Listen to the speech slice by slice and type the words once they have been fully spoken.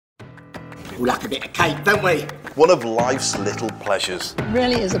all like a bit of cake, don't we? One of life's little pleasures. It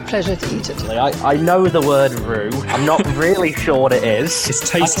really is a pleasure to eat it. I know the word roux. I'm not really sure what it is. It's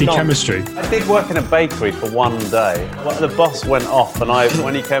tasty chemistry. I did work in a bakery for one day. The boss went off and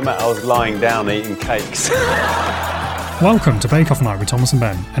when he came out, I was lying down eating cakes. Welcome to Bake Off Night with Thomas and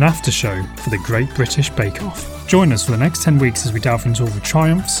Ben, an after show for the Great British Bake Off. Join us for the next 10 weeks as we delve into all the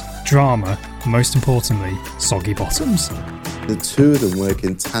triumphs, drama, and most importantly, soggy bottoms. The two of them work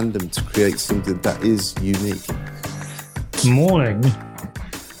in tandem to create something that is unique. Morning.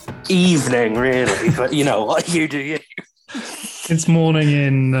 Evening, really, but you know what, you do you. It's morning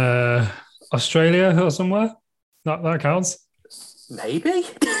in Australia or somewhere. That counts. Maybe.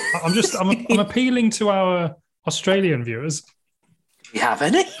 I'm appealing to our Australian viewers. Do you have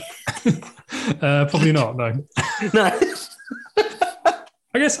any? Probably not. No. No.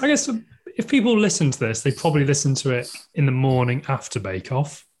 I guess if people listen to this, they probably listen to it in the morning after Bake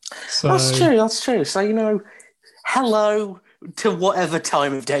Off. So... That's true. So, hello to whatever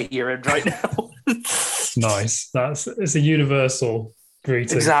time of day you're in right now. Nice. It's a universal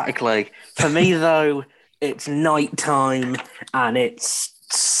greeting. Exactly. For me, though, it's nighttime and it's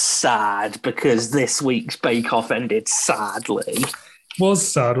sad because this week's Bake Off ended sadly. Was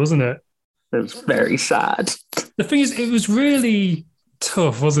sad, wasn't it? It was very sad. The thing is, it was really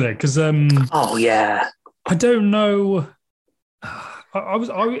tough, wasn't it? Because oh yeah, I don't know.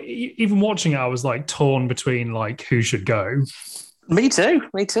 I even watching it, I was like torn between like who should go. Me too.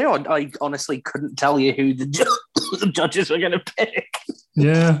 I honestly couldn't tell you who the judges were going to pick.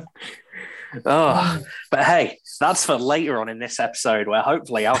 Yeah. Oh, but hey, that's for later on in this episode, where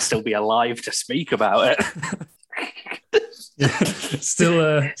hopefully I'll still be alive to speak about it. Yeah.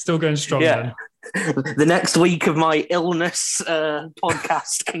 Still going strong. Yeah. Then. The next week of my illness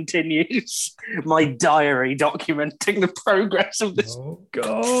podcast continues. My diary documenting the progress of this. Oh,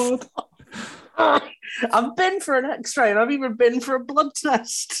 God. I've been for an X-ray and I've even been for a blood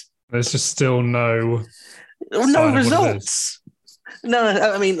test. There's just still no results. No,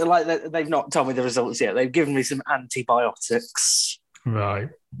 I mean, like they've not told me the results yet. They've given me some antibiotics. Right.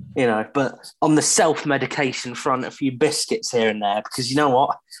 But on the self-medication front, a few biscuits here and there, because you know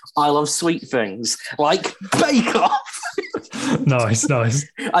what? I love sweet things, like Bake Off. Nice.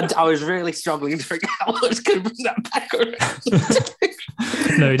 I was really struggling to figure out what was going to bring that back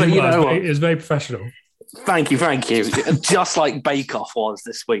around. No, it was very professional. Thank you. Just like Bake Off was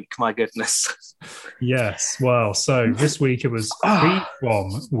this week, my goodness. Yes, well, so this week it was Free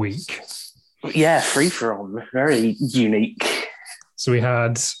From week. Yeah, Free From, very unique. So we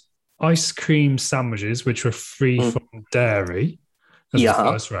had ice cream sandwiches, which were free from dairy as the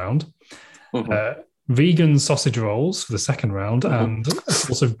first round. Mm-hmm. Vegan sausage rolls for the second round, and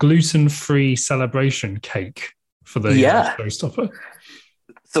also gluten-free celebration cake for the showstopper.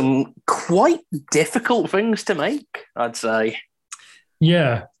 Some quite difficult things to make, I'd say.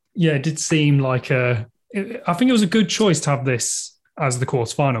 Yeah, it did seem like I think it was a good choice to have this as the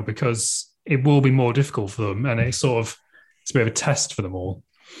quarterfinal because it will be more difficult for them, and it's a bit of a test for them all.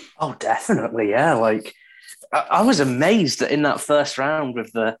 Oh, definitely, yeah. Like, I was amazed that in that first round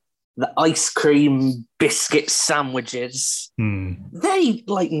with the ice cream biscuit sandwiches, they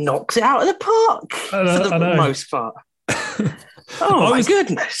knocked it out of the park for the most part. Oh my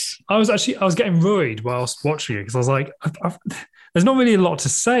goodness! I was getting worried whilst watching it because I was like, there's not really a lot to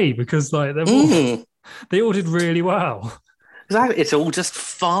say because they all did really well. Exactly, it's all just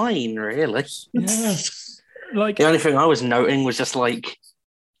fine, really. Yeah. Like the only thing I was noting was just like,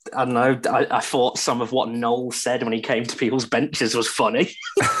 I don't know, I thought some of what Noel said when he came to people's benches was funny.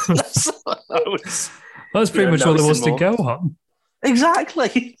 That's pretty much all there was to go on.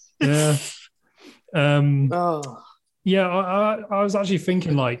 Exactly. Yeah. Yeah, I was actually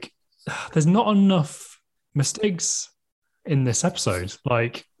thinking like, there's not enough mistakes in this episode.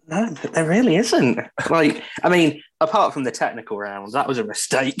 Like, no, there really isn't. Like, I mean, apart from the technical rounds, that was a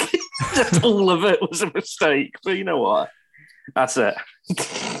mistake. Just all of it was a mistake. But you know what? That's it.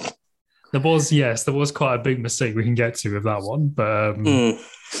 There was quite a big mistake we can get to with that one. But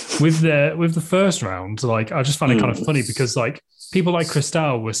with the first round, like, I just found it kind of funny because like people like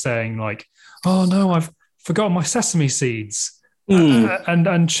Christelle were saying like, oh no, I've forgotten my sesame seeds.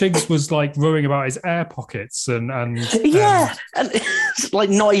 And Chigs was like worrying about his air pockets and and it's like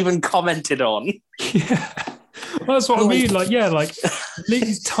not even commented on. Yeah, well, that's what I mean. Like, yeah, like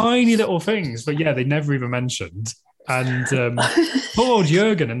these tiny little things, but yeah, they never even mentioned. And poor old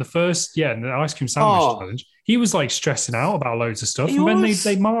Jurgen in the first, in the ice cream sandwich challenge, he was like stressing out about loads of stuff, and then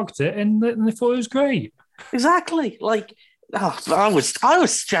they marked it and they thought it was great. Exactly, like I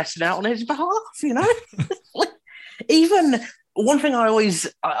was stressing out on his behalf, Like, even one thing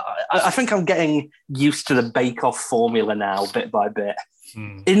I think I'm getting used to the Bake Off formula now, bit by bit.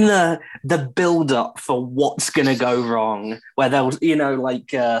 In the build up for what's going to go wrong, where they'll,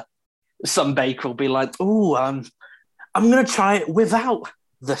 some baker will be like, "Oh, I'm going to try it without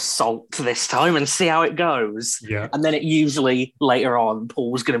the salt this time and see how it goes." Yeah. And then it usually later on,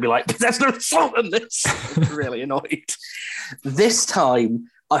 Paul's going to be like, "There's no salt in this." Really annoyed. This time,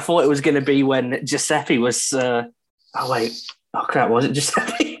 I thought it was going to be when Giuseppe was. Was it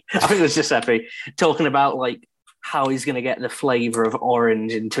Giuseppe? I think it was Giuseppe talking about like how he's going to get the flavor of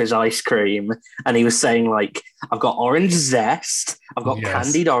orange into his ice cream, and he was saying like, "I've got orange zest, I've got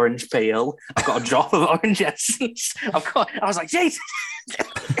candied orange peel, I've got a drop of orange essence. I was like, "Jesus."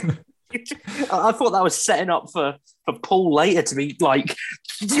 I thought that was setting up for Paul later to be like,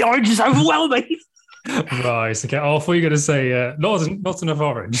 "The orange is overwhelming." Right. Okay. I thought you were going to say not enough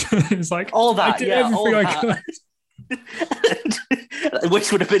orange. It's like all that. I did everything I could.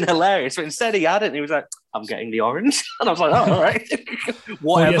 Which would have been hilarious, but instead he had it and he was like, "I'm getting the orange," and I was like, "Oh, all right."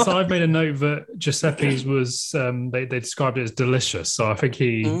 Whatever. Well, yes, I've made a note that Giuseppe's was they described it as delicious, so I think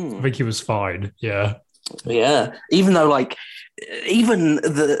he was fine. Yeah. Even though even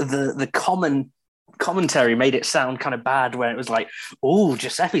the common commentary made it sound kind of bad, where it was like, "Oh,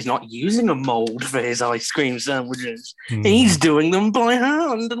 Giuseppe's not using a mold for his ice cream sandwiches. He's doing them by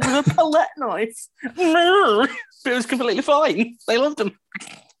hand and with a palette knife." But it was completely fine. They loved them.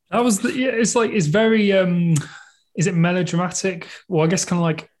 That was it's very is it melodramatic? Well, I guess kind of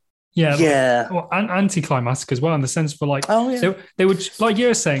like anticlimactic as well, in the sense for like they would, like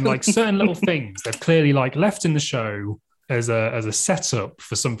you're saying, like certain little things they've clearly like left in the show as a setup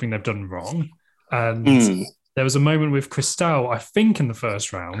for something they've done wrong. And there was a moment with Cristal, I think in the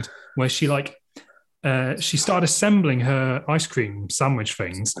first round, where she she started assembling her ice cream sandwich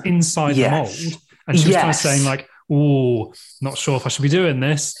things inside the mold, and she was kind of saying like, "Oh, not sure if I should be doing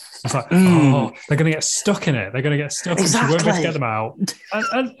this." It's like, "Oh, they're going to get stuck in it. They're going to get stuck, and she won't be able to get them out."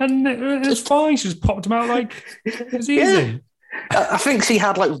 And it's fine. She just popped them out like it was easy. I think she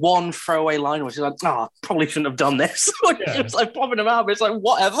had like one throwaway line where she's like, "Oh, probably shouldn't have done this." She was like popping them out, but it's like,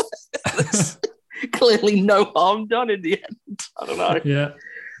 whatever. Clearly no harm done in the end. I don't know.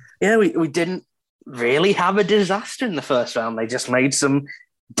 Yeah, we didn't really have a disaster in the first round. They just made some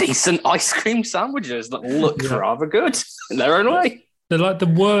decent ice cream sandwiches that looked rather good in their own way.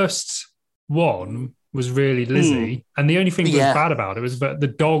 The worst one was really Lizzie, and the only thing that was bad about it was that the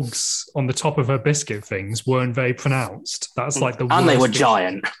dogs on the top of her biscuit things weren't very pronounced. That's like the worst. And they were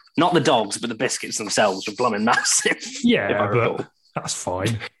giant. Not the dogs, but the biscuits themselves were blooming massive. Yeah, but that's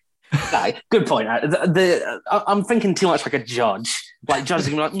fine. No, good point. I'm thinking too much like a judge, like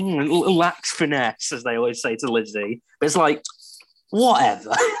judging like lacks finesse, as they always say to Lizzie. But it's like,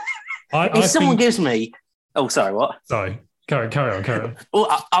 whatever. If someone gives me, sorry, what? Sorry, carry on.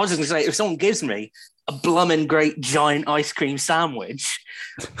 Well, I was just going to say, if someone gives me a blooming great giant ice cream sandwich,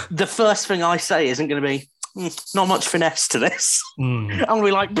 the first thing I say isn't going to be, not much finesse to this. I'm going to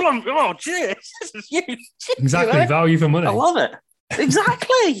be like, oh, cheers, this is huge. Exactly, value for money. I love it.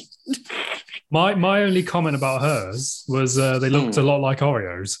 Exactly. My only comment about hers was they looked a lot like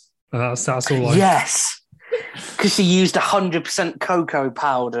Oreos. And that's all. Yes, because she used 100% cocoa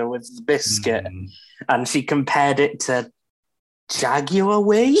powder with the biscuit, and she compared it to Jaguar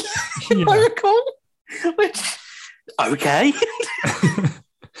Wii, if I recall. Which, okay.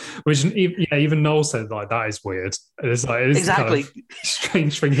 Which even Noel said like that is weird. It's exactly kind of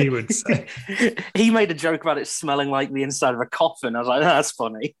strange thing he would say. He made a joke about it smelling like the inside of a coffin. I was like, that's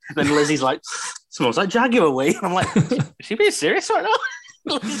funny. Then Lizzie's like, smells like Jaguar Wii. I'm like, is she being serious right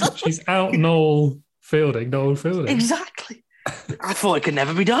now? She's out Noel Fielding. Exactly. I thought it could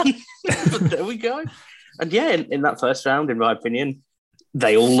never be done. But there we go. And in that first round, in my opinion,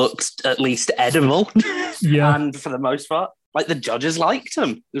 they all looked at least edible. Yeah. And for the most part, like the judges liked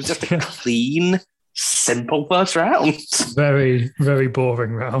them. It was just a clean, simple first round. Very, very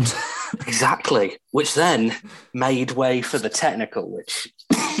boring round. Exactly. Which then made way for the technical, which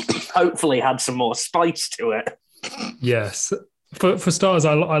hopefully had some more spice to it. Yes. For starters,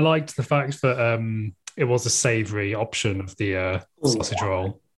 I liked the fact that it was a savoury option of the sausage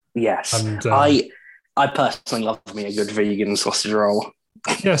roll. Yes. And I personally love me a good vegan sausage roll.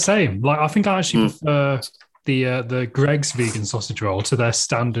 Yeah, same. Like I think I actually prefer the Greg's vegan sausage roll to their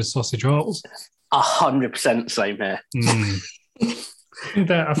standard sausage rolls. 100% same here.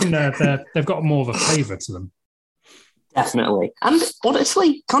 I think they've got more of a flavour to them. Definitely, and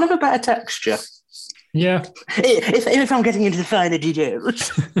honestly, kind of a better texture. Yeah. If I'm getting into the finer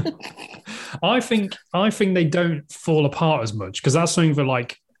details, I think they don't fall apart as much because that's something that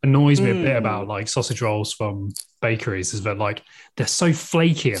like annoys me a bit about like sausage rolls from bakeries is that like they're so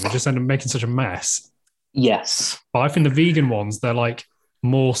flaky and they just end up making such a mess. Yes. But I think the vegan ones, they're like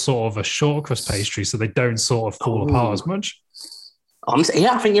more sort of a short crust pastry, so they don't sort of fall apart as much. Honestly,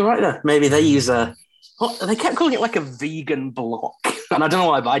 yeah, I think you're right there. Maybe they use they kept calling it like a vegan block. And I don't know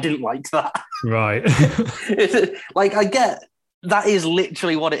why, but I didn't like that. Right. Like, I get that is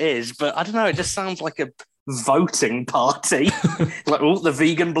literally what it is, but I don't know, it just sounds like a voting party. Like, oh, the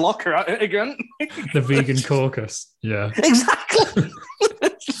vegan block are at it again. The vegan caucus. Yeah. Exactly.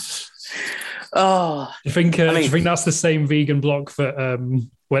 Oh, do you think that's the same vegan block that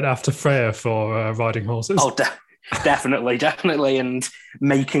went after Freya for riding horses? Oh, definitely, and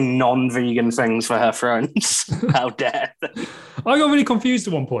making non-vegan things for her friends. How dare they? I got really confused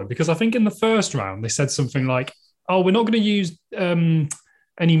at one point because I think in the first round they said something like, "Oh, we're not going to use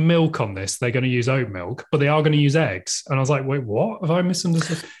any milk on this. They're going to use oat milk, but they are going to use eggs." And I was like, "Wait, what? Have I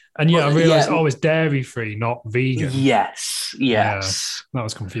misunderstood?" And I realised, it's dairy-free, not vegan. Yes. Yeah, that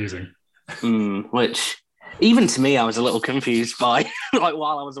was confusing. Which, even to me, I was a little confused by, like,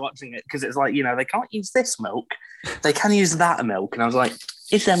 while I was watching it, because it's like, they can't use this milk, they can use that milk, and I was like,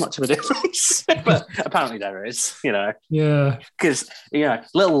 is there much of a difference? But apparently there is, Yeah. Because,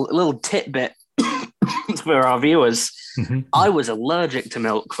 little tidbit for our viewers, I was allergic to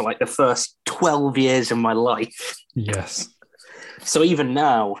milk for like the first 12 years of my life. Yes. So even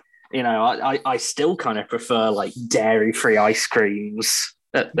now, I still kind of prefer like dairy-free ice creams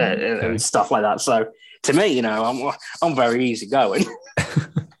and stuff like that. So to me, I'm very easygoing.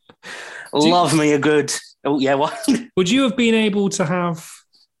 Love me a good. Oh yeah, what? Would you have been able to have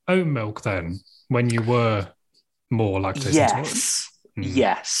oat milk then when you were more lactose intolerant?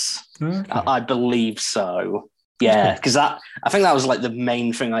 Yes. Okay. I believe so. Yeah, because I think that was like the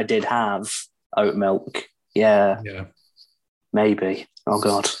main thing I did have, oat milk. Yeah. Maybe. Oh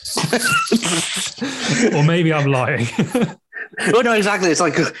God. Or maybe I'm lying. Oh no, exactly. It's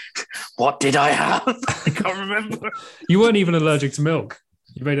like, what did I have? I can't remember. You weren't even allergic to milk.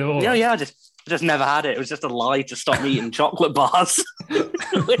 You made it all. Yeah. I just never had it. It was just a lie to stop me eating chocolate bars. I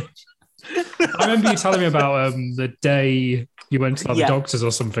remember you telling me about the day you went to the doctors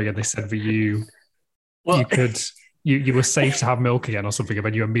or something, and they said that you were safe to have milk again or something, and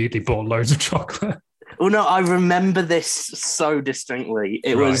then you immediately bought loads of chocolate. Well, no, I remember this so distinctly.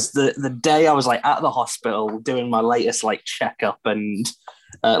 It was the day I was like at the hospital doing my latest like checkup and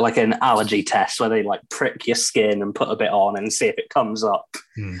like an allergy test where they like prick your skin and put a bit on and see if it comes up.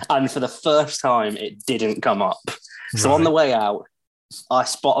 And for the first time, it didn't come up. So on the way out, I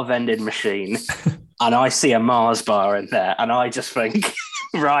spot a vending machine and I see a Mars bar in there, and I just think,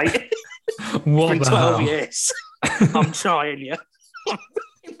 right, what for 12 years, I'm trying you. I'm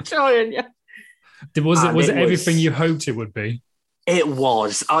trying you. Was it everything you hoped it would be? It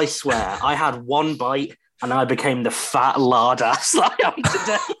was. I swear. I had one bite and I became the fat lard ass I am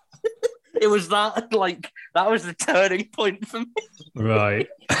today. It was that was the turning point for me. Right.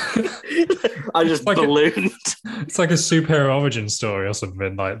 I just ballooned. It's like a superhero origin story or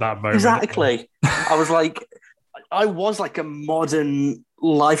something, like that moment. Exactly. I was like a modern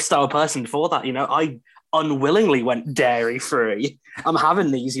lifestyle person before that, I unwillingly went dairy free. I'm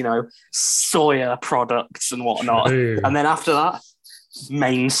having these, soya products and whatnot. Ooh. And then after that,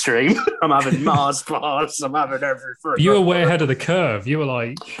 mainstream. I'm having Mars bars. I'm having everything. You were way ahead of the curve. You were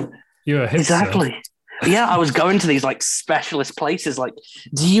a hipster. Exactly. Yeah, I was going to these like specialist places. Like,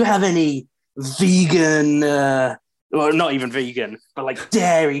 do you have any vegan, well, not even vegan, but like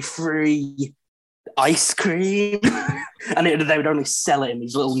dairy free ice cream? And they would only sell it in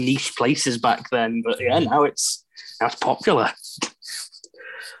these little niche places back then. But yeah, now it's popular.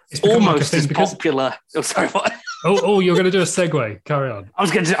 It's almost as popular. Oh, sorry, what? Oh, you're going to do a segue. Carry on. I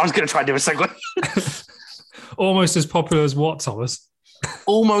was going to try and do a segue. Almost as popular as what, Thomas?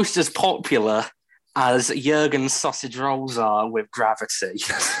 Almost as popular as Jurgen's sausage rolls are with gravity.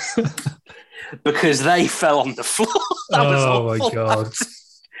 Because they fell on the floor. That was awful. My God.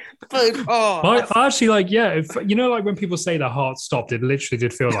 But, I actually if like when people say their heart stopped, it literally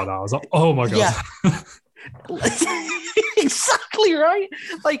did feel like that. I was like, oh my God. Yeah. Exactly right.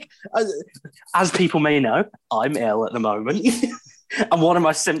 Like, as people may know, I'm ill at the moment. And one of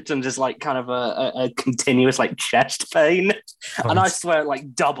my symptoms is like kind of a continuous like chest pain. Nice. And I swear it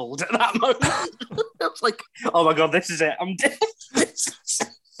like doubled at that moment. I was like, oh my God, this is it. I'm dead.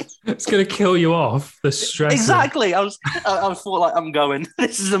 It's going to kill you off, the stress. Exactly. I thought like, I'm going.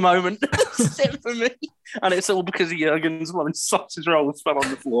 This is the moment. This is it for me. And it's all because of Jurgen's one sausage rolls fell on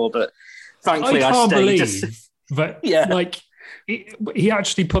the floor. But thankfully I stayed. But like he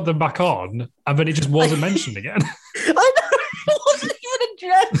actually put them back on, and then it just wasn't mentioned again. I know, it wasn't even a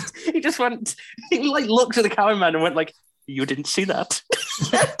He just went. He like looked at the cameraman and went like, "You didn't see that."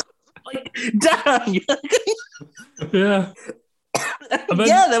 Like, damn. Yeah. Then,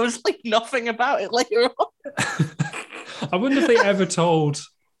 yeah, there was like nothing about it later on. I wonder if they ever told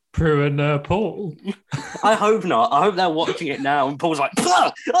Prue and Paul. I hope not. I hope they're watching it now and Paul's like,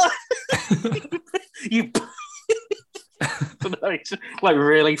 you. He's like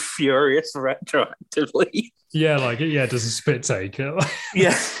really furious retroactively. Yeah, does a spit take.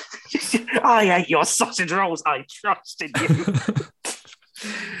 Yeah. I ate your sausage rolls. I trusted you.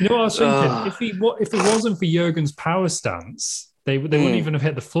 You know what I was thinking? If it wasn't for Jurgen's power stance, they wouldn't even have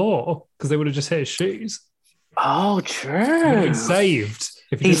hit the floor because they would have just hit his shoes. Oh, He would true. have been saved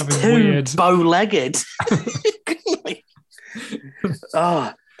if he He's didn't have too his weird. bow-legged.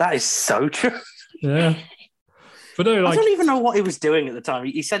 Oh, that is so true. Yeah. But no, I don't even know what he was doing at the time.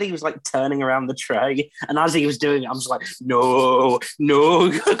 He said he was like turning around the tray, and as he was doing it, I was like, no,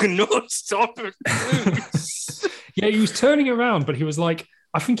 stop it. yeah, he was turning around, but he was like,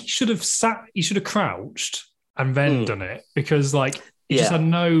 I think he should have crouched and then done it because like he just had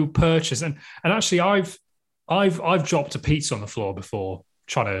no purchase. And actually I've dropped a pizza on the floor before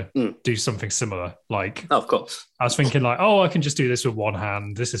trying to do something similar. Like, of course. I was thinking like, I can just do this with one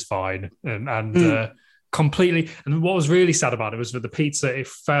hand. This is fine. And completely. And what was really sad about it was with the pizza, it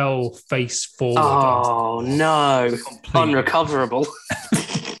fell face forward. Oh no, unrecoverable.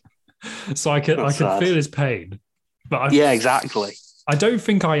 So I could feel his pain. But yeah, exactly. I don't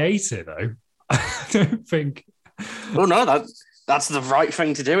think I ate it though. I don't think. Well, no, that's the right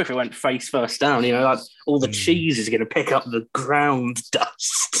thing to do if it went face first down. You know, like all the cheese is going to pick up the ground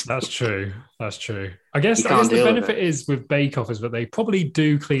dust. That's true. I guess the benefit is with Bake Off is that they probably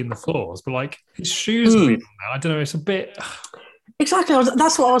do clean the floors, but like his shoes are clean now. I don't know. It's a bit. Exactly.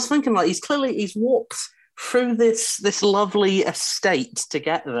 That's what I was thinking. Like he's walked through this lovely estate to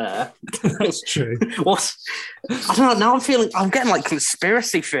get there. That's true. I don't know. Now I'm getting like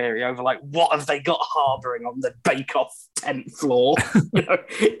conspiracy theory over like what have they got harboring on the Bake Off tent floor? You know,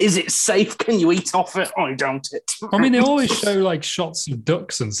 is it safe? Can you eat off it? I doubt it. I mean, they always show like shots of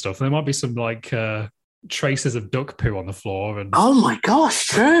ducks and stuff. There might be some like traces of duck poo on the floor. And oh my gosh,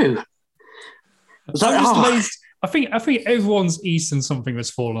 true. I'm just amazed. I think everyone's eaten something that's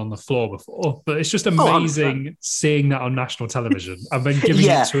fallen on the floor before, but it's just amazing seeing that on national television and then giving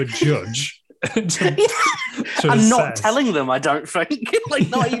it to a judge. And not telling them, I don't think. Like,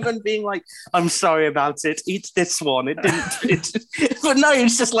 not even being like, I'm sorry about it. Eat this one. It didn't. But no,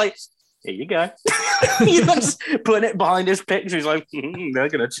 it's just like, here you go. He's just putting it behind his picture. He's like, they're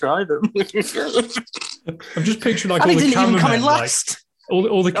going to try them. I'm just picturing like and all he the didn't even come in cameramen, last.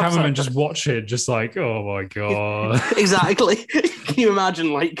 All the cameramen just watching, just like, oh my God. Exactly. Can you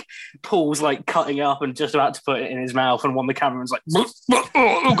imagine like Paul's like cutting up and just about to put it in his mouth, and one of the cameraman's like,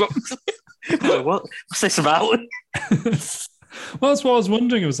 oh God. What's this about? Well, that's what I was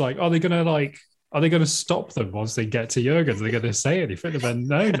wondering. It was like, are they going to stop them once they get to Jurgen's? Are they going to say anything? And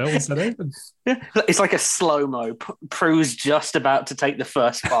then no one said anything. It's like a slow-mo. Prue's just about to take the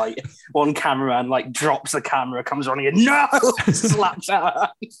first bite. One cameraman like drops the camera, comes running in, no! Slaps at her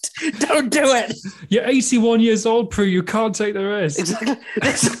hand. Don't do it! You're 81 years old, Prue. You can't take the risk. Exactly.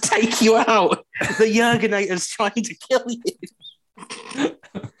 This will take you out. The Jurgenator's trying to kill you.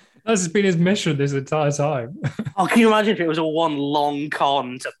 That's been his mission this entire time. Oh, can you imagine if it was a one long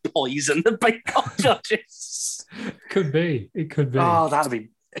con to poison the Bake Off judges? Could be. It could be. Oh, that'd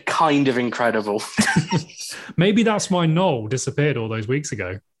be kind of incredible. Maybe that's why Noel disappeared all those weeks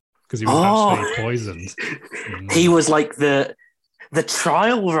ago, because he was actually poisoned. He was like the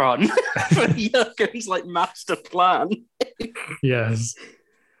trial run for Jurgen's like master plan. Yes.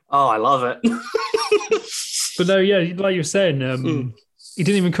 Oh, I love it. But no, yeah, like you were saying, he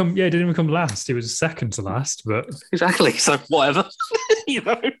didn't even come. Yeah, he didn't even come last. He was second to last. But exactly. So whatever. You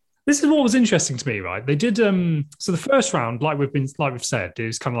know. This is what was interesting to me, right? They did. So the first round, like we've said, it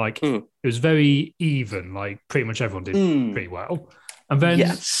was kind of like it was very even. Like pretty much everyone did pretty well. And then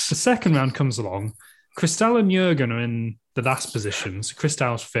the second round comes along. Crystal and Jurgen are in the last positions.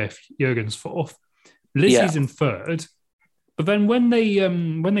 Crystal's fifth, Jurgen's fourth. Lizzie's in third. But then when they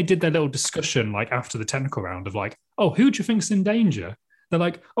did their little discussion, like after the technical round of like, oh, who do you think's in danger? They're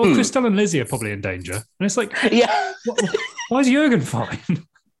like, oh, Crystal and Lizzie are probably in danger. And it's like, why is Jurgen fine?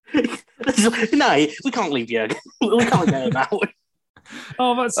 No, we can't leave Jurgen. We can't get him out.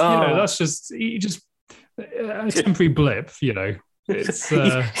 Oh, that's just a temporary blip, you know. It's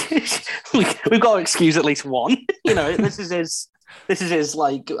we've got to excuse at least one. You know, this is his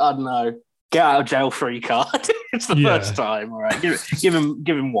like, I don't know, get out of jail free card. It's the first time. All right, give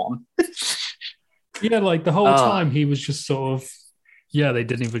him one. Yeah, like the whole time he was just sort of Yeah, they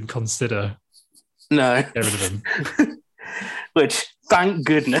didn't even consider No. getting rid of him. Which, thank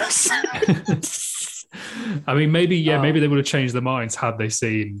goodness. I mean, maybe they would have changed their minds had they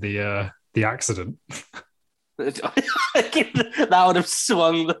seen the accident. That would have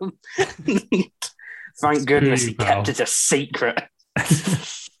swung them. Thank goodness he kept it a secret.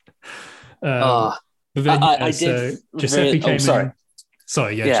 But then, Giuseppe came in.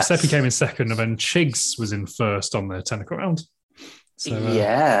 Sorry, yeah, Yes. Giuseppe came in second, and then Chigs was in first on the technical round. So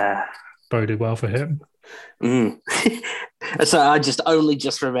yeah, boded well for him. So I just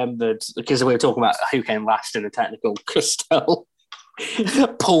remembered, because we were talking about who came last in the technical. Christelle,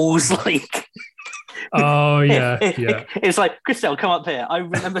 Paul's like, oh yeah. It's like, Christelle, come up here. I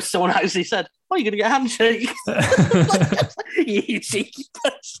remember someone actually said, "Oh, you're gonna get a handshake." You cheeky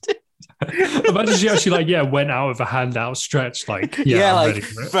bastard. Imagine she actually went out with a hand outstretched, I'm ready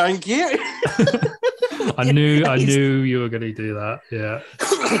for it. Thank you. I knew you were going to do that. Yeah.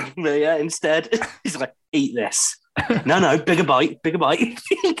 But yeah, instead he's like, "Eat this." No, bigger bite. Get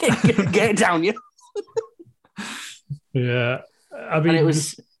it down you. Yeah. I mean, and it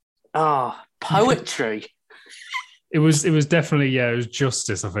was poetry. It was definitely, it was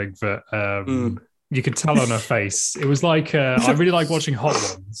justice, I think, that you could tell on her face. It was like I really like watching Hot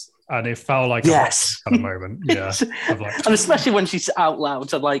Ones. And it felt like a kind of moment, yeah. And especially when she's out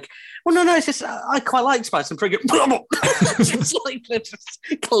loud, I'm like, "Well, no, it's just I quite like Spice and Prig." It's like they're just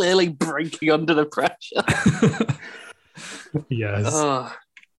clearly breaking under the pressure. Yes,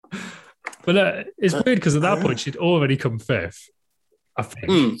 but it's weird because at that point she'd already come fifth, I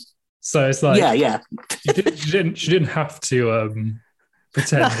think. So it's like, yeah. She didn't have to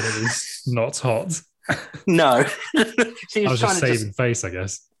pretend that it was not hot. No, she was just saving face, I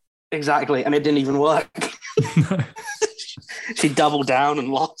guess. Exactly, and it didn't even work. She doubled down and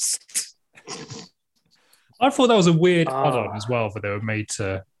lost. I thought that was a weird add-on as well, that they were made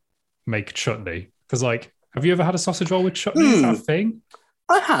to make chutney. Because, have you ever had a sausage roll with chutney? Is that a thing?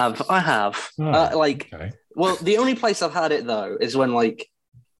 I have. Oh, okay. Well, the only place I've had it though is when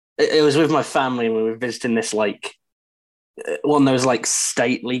it was with my family and we were visiting this one of those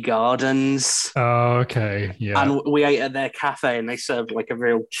stately gardens. Oh, okay. Yeah. And we ate at their cafe and they served a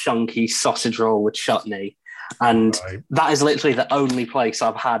real chunky sausage roll with chutney. And that is literally the only place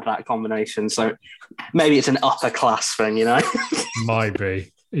I've had that combination. So maybe it's an upper class thing, Might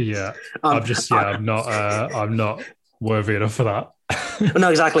be. Yeah. I'm not worthy enough for that. No,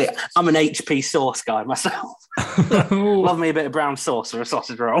 exactly. I'm an HP sauce guy myself. Love me a bit of brown sauce for a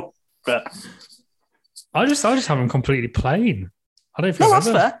sausage roll. But I just have them completely plain. I don't feel that's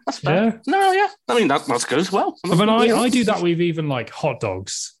fair. That's fair. Yeah. No, yeah. I mean, that's good as well. But I do that with even hot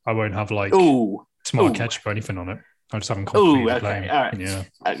dogs. I won't have tomato ketchup or anything on it. I just have them completely plain. All right. Yeah.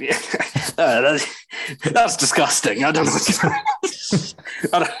 That's disgusting. I don't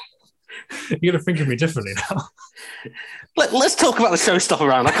know. You're going to think of me differently now. Let's talk about the showstopper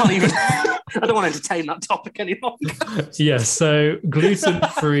round. I can't even. I don't want to entertain that topic any longer. Yeah, so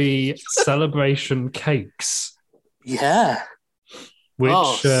gluten-free celebration cakes. Yeah.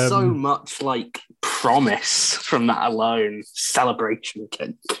 Which so much promise from that alone. Celebration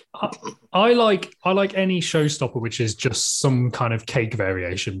cake. I like any showstopper which is just some kind of cake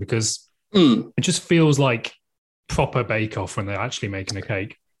variation, because it just feels like proper bake-off when they're actually making a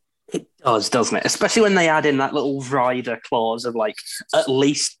cake. It does, doesn't it? Especially when they add in that little rider clause of at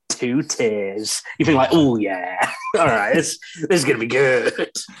least 2 tiers. You think oh yeah, all right, this is going to be good.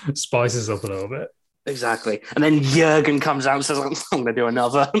 Spices up a little bit. Exactly. And then Jurgen comes out and says, "I'm going to do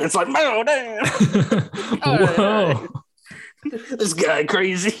another." And it's no, damn. Whoa. This guy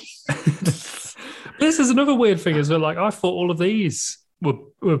crazy. This is another weird thing as well. I thought all of these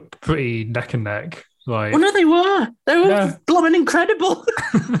were pretty neck and neck. Well, no, they were. They were blooming incredible.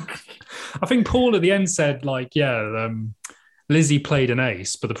 I think Paul at the end said, Lizzie played an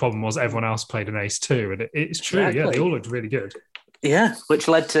ace, but the problem was everyone else played an ace too. And it's true. Exactly. Yeah, they all looked really good. Yeah, which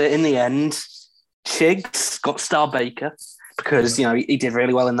led to, in the end, Chigs got Star Baker because, he did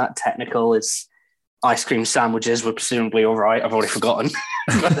really well in that technical. His ice cream sandwiches were presumably all right. I've already forgotten.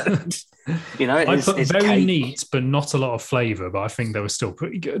 I put very neat, but not a lot of flavour, but I think they were still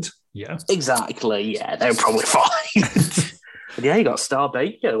pretty good. Yeah. Exactly. Yeah, they were probably fine. But yeah, he got Star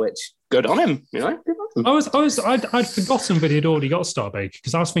Baker, which good on him. I'd forgotten that he'd already got Star Baker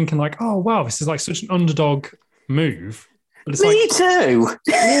because I was thinking oh wow, this is such an underdog move. But it's Me too.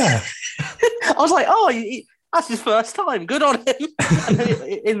 Yeah. I was that's his first time. Good on him. And then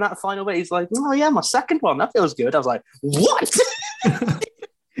in that final bit, he's like, "Oh yeah, my second one. That feels good." I was like, "What?"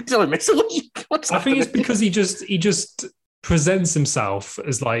 He's only missed a week. I think it's because he just presents himself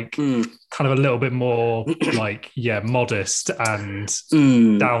as like kind of a little bit more like modest and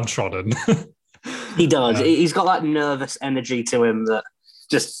downtrodden. He does. He's got that nervous energy to him that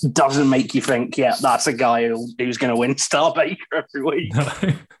just doesn't make you think, that's a guy who's going to win Star Baker every week. No.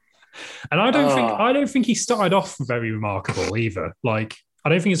 And I don't think he started off very remarkable either. Like, I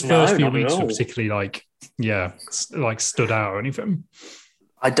don't think his first few weeks were particularly like stood out or anything.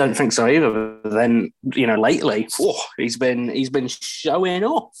 I don't think so either. But then, lately, he's been showing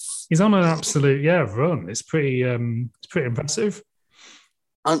off. He's on an absolute run. It's pretty impressive.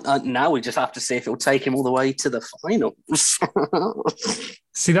 And now we just have to see if it'll take him all the way to the finals.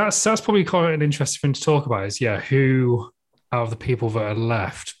 See, that's probably quite an interesting thing to talk about. Is who out of the people that are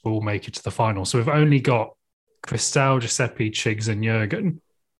left will make it to the final. So we've only got Cristal, Giuseppe, Chigs, and Jurgen.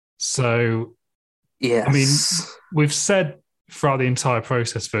 So, yes. I mean, we've said throughout the entire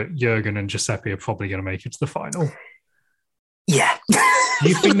process that Jurgen and Giuseppe are probably going to make it to the final. Yeah. Do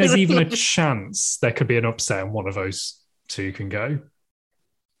you think there's even a chance there could be an upset and one of those two can go?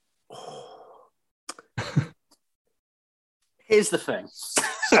 Here's the thing.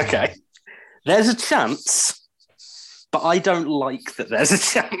 Okay. There's a chance, but I don't like that there's a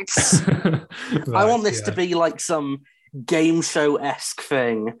chance. Right, I want this to be like some game show-esque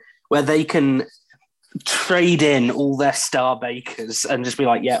thing where they can trade in all their Star Bakers and just be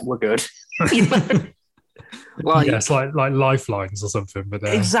like, we're good. It's like lifelines or something. But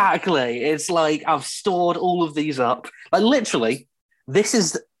exactly. It's like, I've stored all of these up. Like, literally, this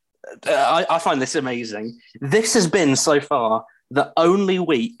is... I find this amazing. This has been, so far, the only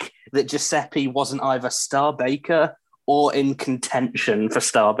week that Giuseppe wasn't either Star Baker or in contention for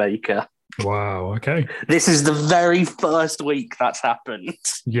Star Baker. Wow, okay. This is the very first week that's happened.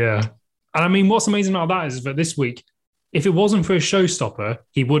 Yeah. And I mean, what's amazing about that is that this week, if it wasn't for a showstopper,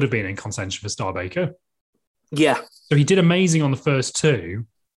 he would have been in contention for Star Baker. Yeah. So he did amazing on the first two.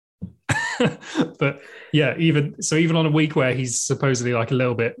 But even on a week where he's supposedly like a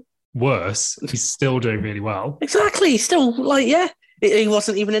little bit worse, he's still doing really well. Exactly. He's still he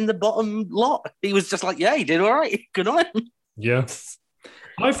wasn't even in the bottom lot. He was just like, he did all right. Good on him. Yeah.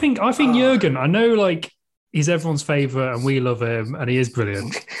 I think Jurgen, I know like he's everyone's favourite and we love him and he is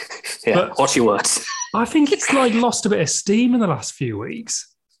brilliant. But watch your words. I think he's like lost a bit of steam in the last few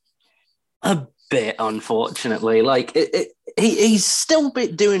weeks. A bit, unfortunately. Like he's still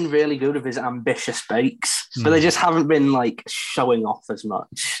doing really good with his ambitious bakes, but they just haven't been like showing off as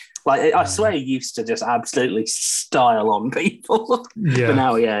much. Like I swear, he used to just absolutely style on people, but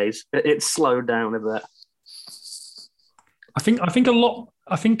now it's slowed down a bit. I think a lot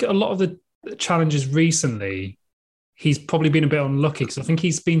of the challenges recently, he's probably been a bit unlucky because I think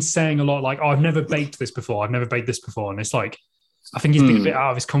he's been saying a lot like, "Oh, I've never baked this before. I've never baked this before," and it's like, I think he's been a bit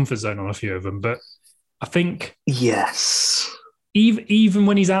out of his comfort zone on a few of them. But I think even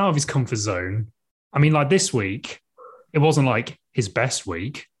when he's out of his comfort zone, I mean, like this week, it wasn't like his best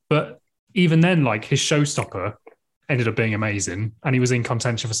week. But even then, like his showstopper ended up being amazing and he was in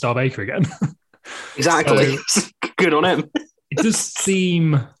contention for Star Baker again. Exactly. So, good on him. It does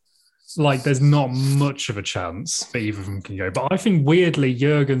seem like there's not much of a chance that either of them can go. But I think weirdly,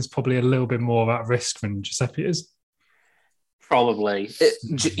 Jurgen's probably a little bit more at risk than Giuseppe is. Probably.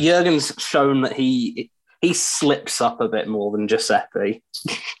 Jurgen's shown that he slips up a bit more than Giuseppe,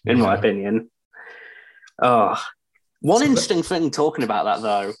 in my opinion. One interesting thing talking about that,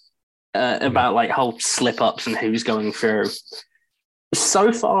 though, about like whole slip-ups and who's going through.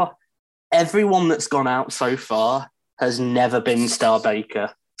 So far, everyone that's gone out so far has never been Star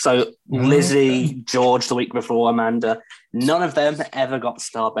Baker. So Lizzie, George the week before, Amanda, none of them ever got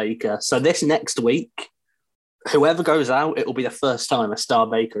Star Baker. So this next week, whoever goes out, it will be the first time a Star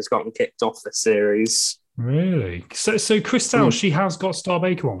Baker has gotten kicked off this series. Really? So Cristal, she has got Star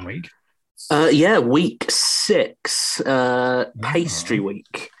Baker one week? Week 6, pastry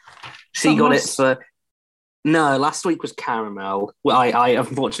week. She got it for... No, last week was caramel. Well, I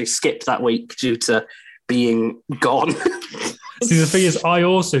unfortunately skipped that week due to being gone. See, the thing is, I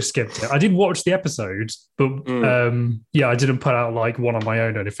also skipped it. I did watch the episode, but I didn't put out like one on my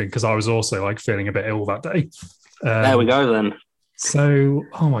own or anything because I was also like feeling a bit ill that day. There we go then. So,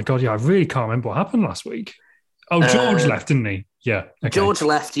 oh my God, I really can't remember what happened last week. Oh, George left, didn't he? Yeah. Okay. George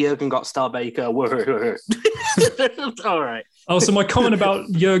left, Jurgen got Star Baker. All right. Oh, so my comment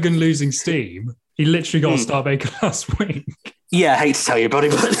about Jurgen losing steam, he literally got Star Baker last week. Yeah, I hate to tell you, buddy,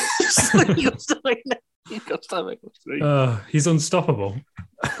 but he got Star Baker. He's unstoppable.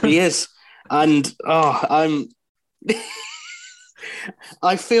 He is. And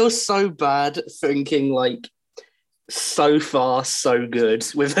I feel so bad thinking like so far so good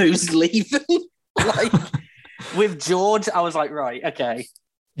with who's leaving. Like With George, I was like, right, okay.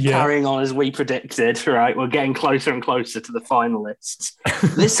 Yeah. Carrying on as we predicted, right? We're getting closer and closer to the finalists.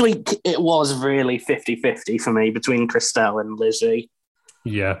 This week, it was really 50-50 for me between Christelle and Lizzie.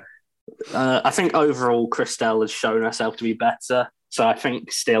 Yeah. I think overall, Christelle has shown herself to be better. So I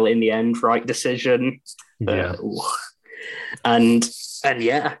think still in the end, right decision. Yeah. And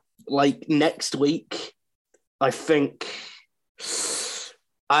yeah, like next week, I think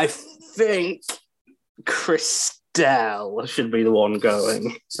Christelle should be the one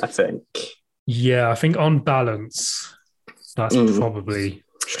going, I think. Yeah, I think on balance, that's probably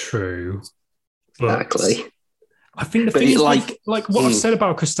true. But Exactly. I think the thing is, like what I've said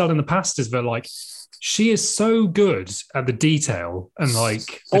about Christelle in the past is that, like, she is so good at the detail and,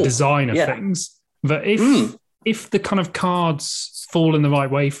 like, the design of things that if the kind of cards fall in the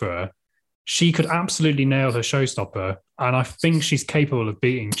right way for her, she could absolutely nail her showstopper. And I think she's capable of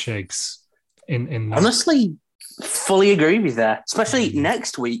beating Chigs in that. Honestly, fully agree with that. Especially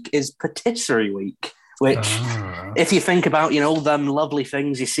next week is patisserie week, which, if you think about, all them lovely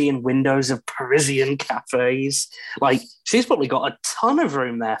things you see in windows of Parisian cafes, like, she's probably got a ton of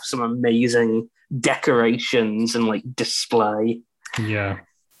room there for some amazing decorations and, like, display. Yeah.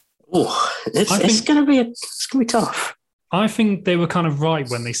 Oh, it's gonna be tough. I think they were kind of right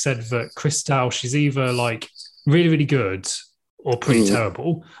when they said that Christelle, she's either, like, really, really good or pretty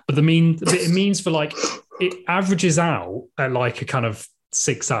terrible. But it means for, like, it averages out at, like, a kind of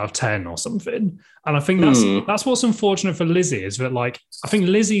 6 out of 10 or something. And I think that's what's unfortunate for Lizzie, is that, like, I think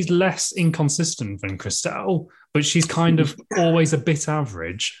Lizzie's less inconsistent than Christelle, but she's kind of always a bit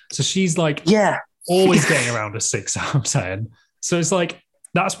average. So she's, like, always getting around a 6 out of 10. So it's like,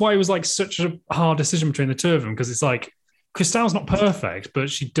 that's why it was, like, such a hard decision between the two of them, because it's like, Christelle's not perfect, but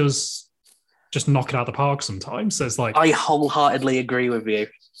she does just knock it out of the park sometimes. So it's like, I wholeheartedly agree with you.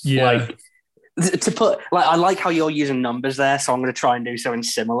 Yeah. Like, I like how you're using numbers there, so I'm going to try and do something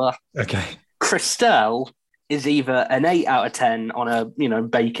similar. Okay. Christelle is either an 8 out of 10 on a,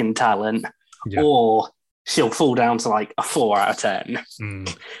 baking talent, or she'll fall down to, like, a 4 out of 10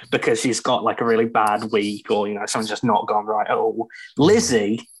 because she's got, like, a really bad week, or, something's just not gone right at all.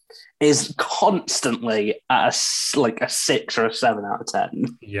 Lizzie is constantly at a 6 or a 7 out of 10.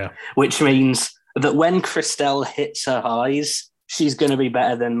 Yeah. Which means that when Christelle hits her highs, she's going to be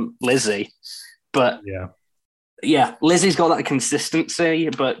better than Lizzie. But yeah, Lizzie's got that consistency,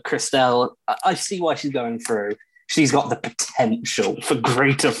 but Christelle, I see why she's going through. She's got the potential for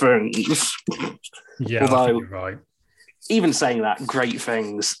greater things. Yeah, although, I think you're right. Even saying that, great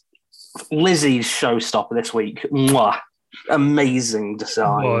things. Lizzie's showstopper this week, mwah, amazing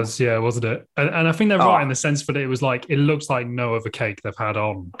design. It was, wasn't it? And I think they're right in the sense that it was like, it looks like no other cake they've had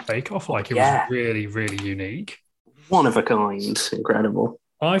on Bake Off. Like, it was really, really unique. One of a kind. Incredible.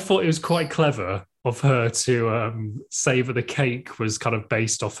 I thought it was quite clever of her to say that the cake was kind of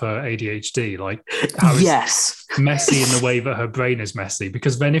based off her ADHD, like how it's messy in the way that her brain is messy.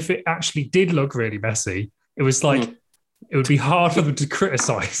 Because then if it actually did look really messy, it was like, it would be hard for them to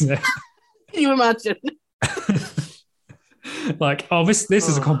criticize it. Can you imagine? Like, this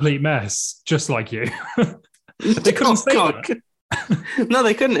is a complete mess, just like you. They couldn't say that. No,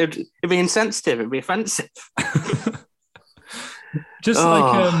 they couldn't. It'd be insensitive. It'd be offensive. Just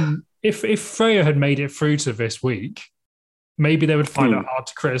like if Freya had made it through to this week, maybe they would find it hard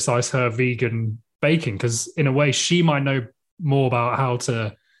to criticize her vegan baking, because in a way she might know more about how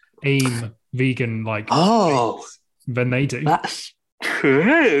to aim vegan than they do. That's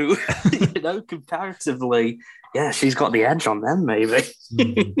true. Comparatively, she's got the edge on them, maybe.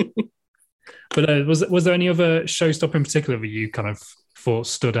 But was there any other showstopper in particular that you kind of thought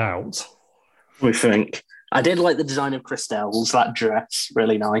stood out? We think. I did like the design of Christelle's, that dress,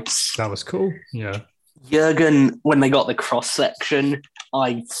 really nice. That was cool, yeah. Jürgen, when they got the cross-section,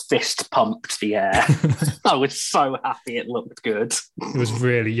 I fist pumped the air. I was so happy it looked good. It was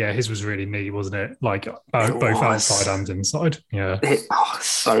really, his was really neat, wasn't it? Like, both outside and inside, yeah.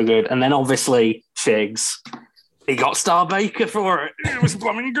 So good. And then obviously, Chigs, he got Star Baker for it. It was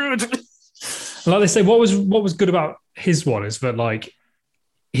blooming good. Like they say, what was good about his one is that, like,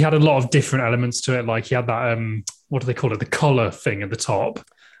 he had a lot of different elements to it. Like, he had that, what do they call it? The collar thing at the top.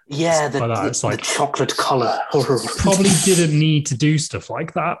 Yeah, the chocolate collar. Probably didn't need to do stuff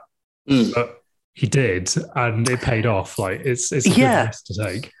like that, but he did, and it paid off. Like, it's a good risk to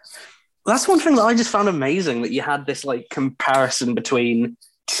take. That's one thing that I just found amazing, that you had this, like, comparison between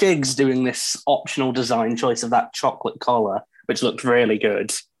Chigs doing this optional design choice of that chocolate collar, which looked really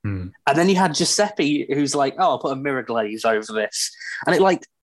good. And then you had Giuseppe, who's like, I'll put a mirror glaze over this. And it, like,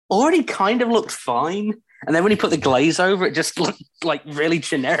 already kind of looked fine. And then when he put the glaze over, it just looked like really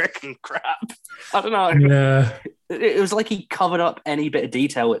generic and crap. I don't know. Yeah. It was like he covered up any bit of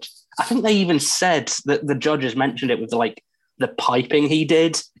detail, which I think they even said that the judges mentioned it with the piping he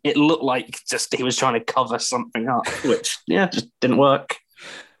did. It looked like just he was trying to cover something up, which just didn't work.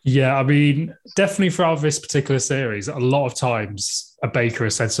 Yeah, I mean, definitely throughout this particular series, a lot of times a baker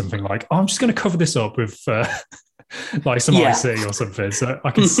has said something like, "Oh, I'm just going to cover this up with like some icing or something." So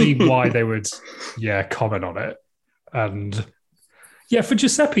I can see why they would, comment on it. And for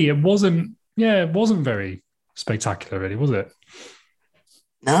Giuseppe, it wasn't very spectacular, really, was it?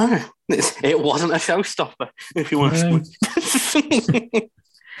 No, it wasn't a showstopper, if you want to.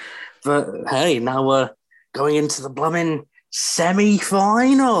 But hey, now we're going into the blooming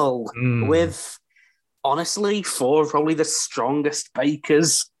semi-final with, honestly, 4 of probably the strongest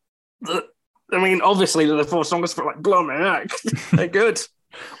bakers. Obviously, they're the 4 strongest, but blooming heck, they're good.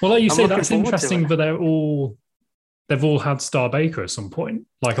 Well, like you say, that's interesting, but they've all had Star Baker at some point.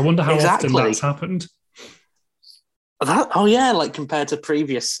 Like, I wonder how often that's happened. Compared to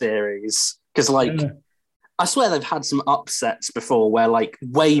previous series, because I swear they've had some upsets before where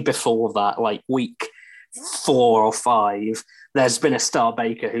way before that, week 4 or 5, there's been a Star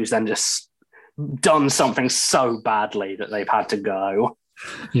Baker who's then just done something so badly that they've had to go.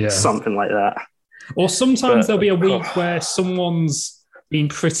 Yeah, something like that. Or sometimes there'll be a week where someone's been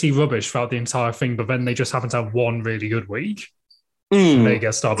pretty rubbish throughout the entire thing, but then they just happen to have one really good week, and they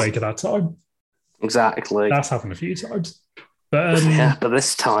get Star Baker that time. Exactly. That's happened a few times. But but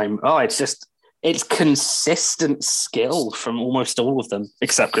this time, it's consistent skill from almost all of them,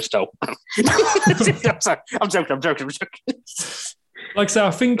 except Christelle. I'm joking. Like I say, I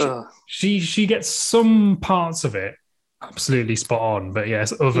think she gets some parts of it absolutely spot on, but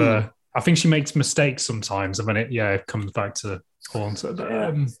yes, I think she makes mistakes sometimes, and then it comes back to haunt her.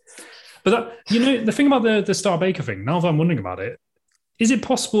 But the thing about the Star Baker thing, now that I'm wondering about it, is it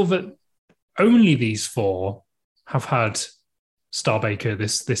possible that only these 4 have had Star Baker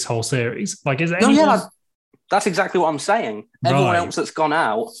this whole series? Like, is anyone... that's exactly what I'm saying. Everyone else that's gone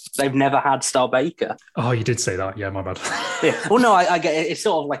out, they've never had Star Baker. Oh, you did say that. Yeah, my bad. Well, no, I get it. It's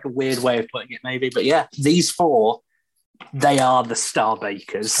sort of like a weird way of putting it, maybe. But these 4, they are the Star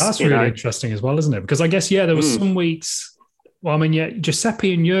Bakers. That's really interesting as well, isn't it? Because I guess, there was some weeks... Well, I mean,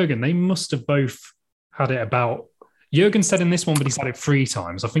 Giuseppe and Jurgen, they must have both had it about... Jurgen said in this one, but he's had it 3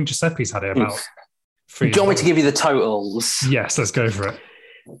 times. I think Giuseppe's had it about 3. Do you want me to give you the totals? Yes, let's go for it.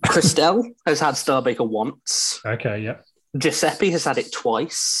 Christelle has had Star Baker once. Okay, yeah. Giuseppe has had it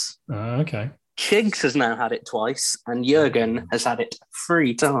twice. Okay. Chigs has now had it twice, and Jurgen has had it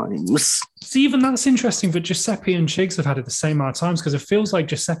 3 times. See, even that's interesting that Giuseppe and Chigs have had it the same amount of times, because it feels like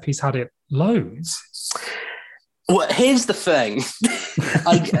Giuseppe's had it loads. Well, here's the thing.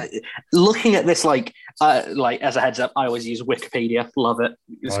 Looking at this, as a heads up, I always use Wikipedia. Love it.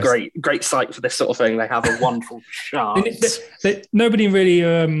 It's great site for this sort of thing. They have a wonderful chart. Nobody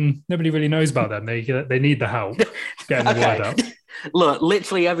really knows about them. They need the help getting the word out. Look,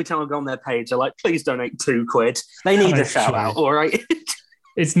 literally every time I go on their page, they're like, "Please donate £2." They need a shout out. All right.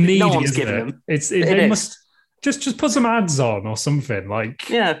 It's needy. No one's giving them. They must just put some ads on or something.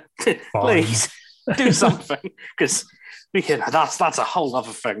 Please. Do something, because that's a whole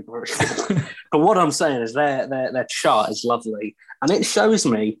other thing. But what I'm saying is their chart is lovely, and it shows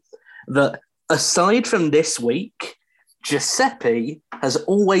me that aside from this week, Giuseppe has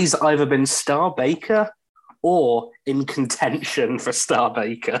always either been Star Baker or in contention for Star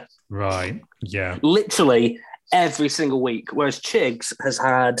Baker. Right. Yeah. Literally every single week, whereas Chigs has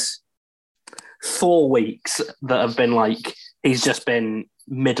had 4 weeks that have been he's just been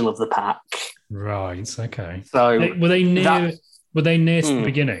middle of the pack. Right. Okay. So were they near to the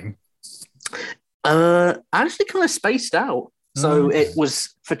beginning? Actually, kind of spaced out. So it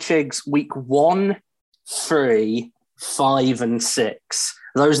was for Chigs week 1, 3, 5, and 6.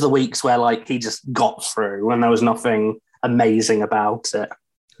 Those are the weeks where he just got through, and there was nothing amazing about it.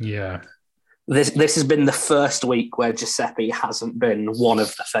 Yeah. This has been the first week where Giuseppe hasn't been one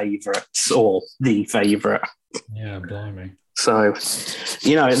of the favourites or the favourite. Yeah, blimey. So, this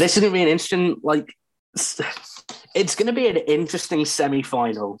is going to be an interesting, it's going to be an interesting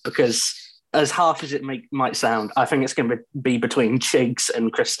semi-final, because as harsh as it might sound, I think it's going to be between Chigs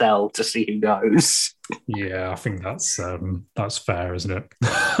and Christelle to see who goes. Yeah, I think that's fair, isn't it?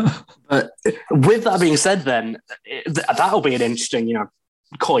 But with that being said, then, that'll be an interesting,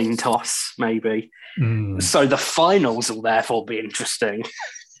 coin toss, maybe. So the finals will therefore be interesting.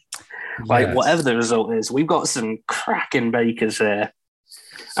 Whatever the result is, we've got some cracking bakers here.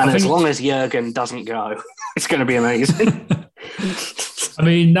 And as long as Jurgen doesn't go, it's going to be amazing. I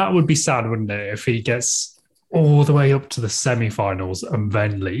mean, that would be sad, wouldn't it, if he gets all the way up to the semi-finals and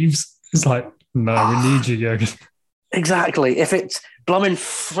then leaves? It's No, we need you, Jurgen. Exactly. If it's blooming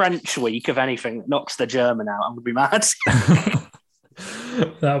French week of anything that knocks the German out, I'm going to be mad.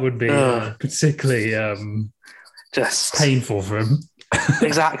 That would be particularly just painful for him.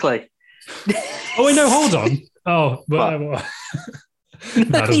 Exactly. Oh, wait, no, hold on. Oh, but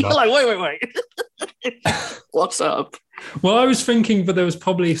You're like, wait. What's up? Well, I was thinking that there was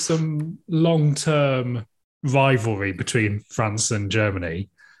probably some long-term rivalry between France and Germany.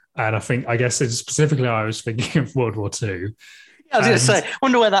 And I guess specifically I was thinking of World War II. Yeah, I was going to say,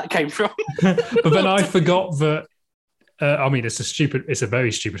 wonder where that came from. But then I forgot that, it's a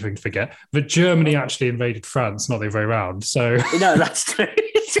very stupid thing to forget, that Germany actually invaded France, not the other way around. So No, that's true.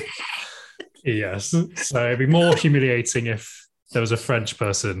 Yes. So it'd be more humiliating if there was a French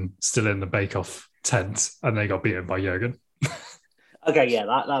person still in the bake-off tent and they got beaten by Jurgen. Okay, yeah,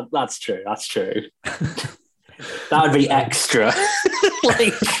 that's true. That's true. That would be extra.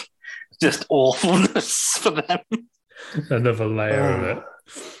 Like, just awfulness for them. Another layer of it.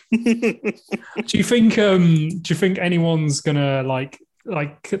 Do you think anyone's gonna like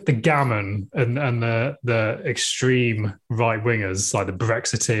the gammon and the extreme right wingers, like the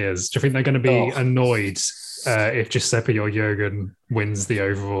Brexiteers? Do you think they're going to be annoyed if Giuseppe or Jurgen wins the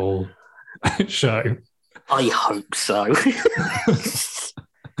overall show? I hope so.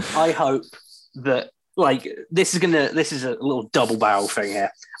 I hope that this is a little double barrel thing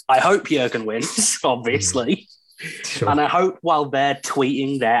here. I hope Jurgen wins, obviously. Sure. And I hope while they're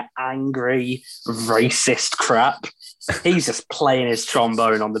tweeting their angry, racist crap, he's just playing his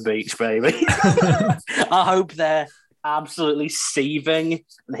trombone on the beach, baby. I hope they're absolutely seething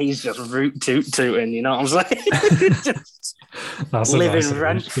and he's just tooting, you know what I'm saying? Just living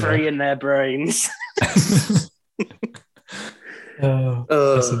rent-free in their brains.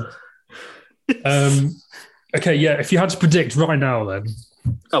 Okay, yeah, if you had to predict right now then,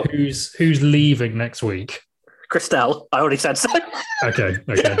 who's leaving next week? Christelle, I already said so. Okay.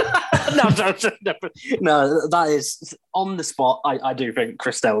 No, that is on the spot. I do think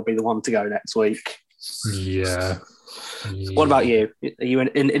Christelle would be the one to go next week. Yeah. What about you? Are you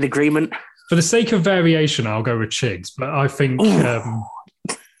in agreement? For the sake of variation, I'll go with Chigs, but I think they're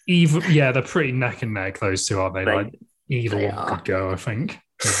pretty neck and neck, those two, aren't they? Either one could go, I think.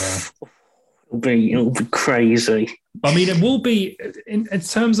 Yeah. It'll be crazy. I mean, it will be in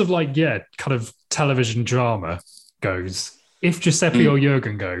terms of kind of television drama goes. If Giuseppe or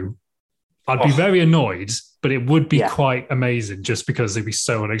Jurgen go, I'd be very annoyed, but it would be quite amazing just because it'd be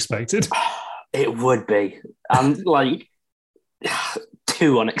so unexpected. It would be, and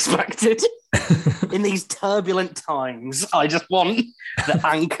too unexpected. In these turbulent times, I just want the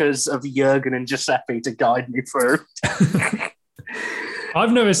anchors of Jurgen and Giuseppe to guide me through.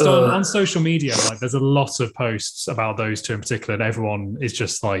 I've noticed on social media, there's a lot of posts about those two in particular, and everyone is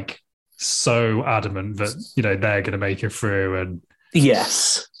just so adamant that they're going to make it through, and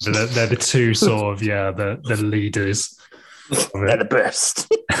yes, they're the two sort of the leaders. They're the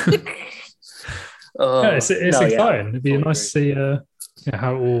best. It's exciting. It'd be nice to see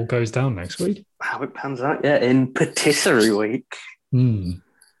how it all goes down next week. How it pans out, in patisserie week. Anything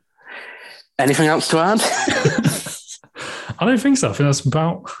else to add? I don't think so. I think that's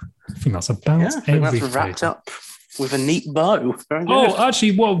about everything. That's wrapped up with a neat bow.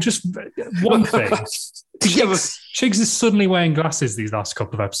 Actually, just one thing. Chigs is suddenly wearing glasses these last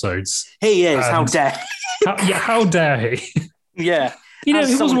couple of episodes. He is. How dare he? How dare he? Yeah. He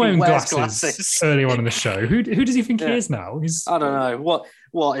wasn't wearing glasses earlier on in the show. Who does he think he is now? I don't know.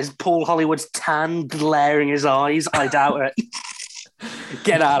 What is Paul Hollywood's tan glaring his eyes? I doubt it.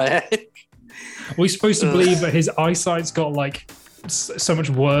 Get out of here. Are we supposed to believe that his eyesight's got so much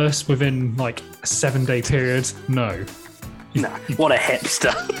worse within a 7-day period? No. Nah, what a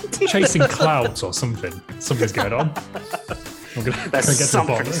hipster. Chasing clouds or something. Something's going on. There's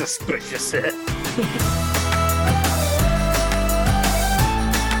something suspicious here.